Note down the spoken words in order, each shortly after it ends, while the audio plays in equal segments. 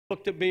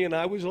looked at me, and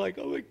I was like,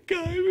 oh my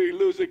God, we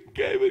lose a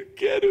game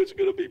again. It's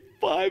going to be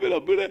 5, and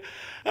I'm going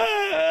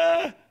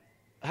to,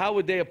 How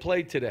would they have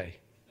played today?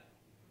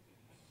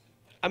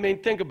 I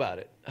mean, think about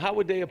it. How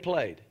would they have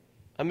played?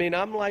 I mean,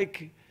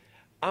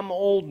 I'm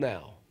old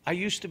now. I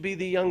used to be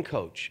the young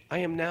coach. I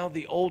am now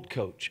the old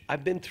coach.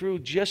 I've been through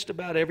just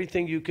about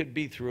everything you could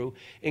be through,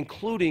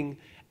 including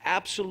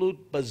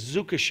absolute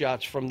bazooka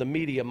shots from the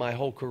media my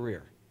whole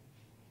career.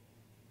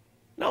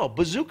 No,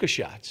 bazooka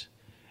shots.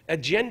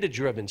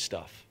 Agenda-driven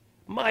stuff.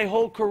 My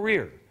whole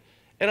career.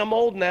 And I'm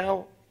old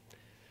now.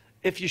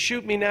 If you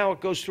shoot me now, it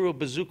goes through a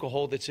bazooka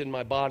hole that's in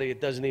my body. It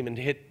doesn't even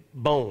hit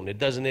bone. It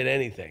doesn't hit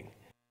anything.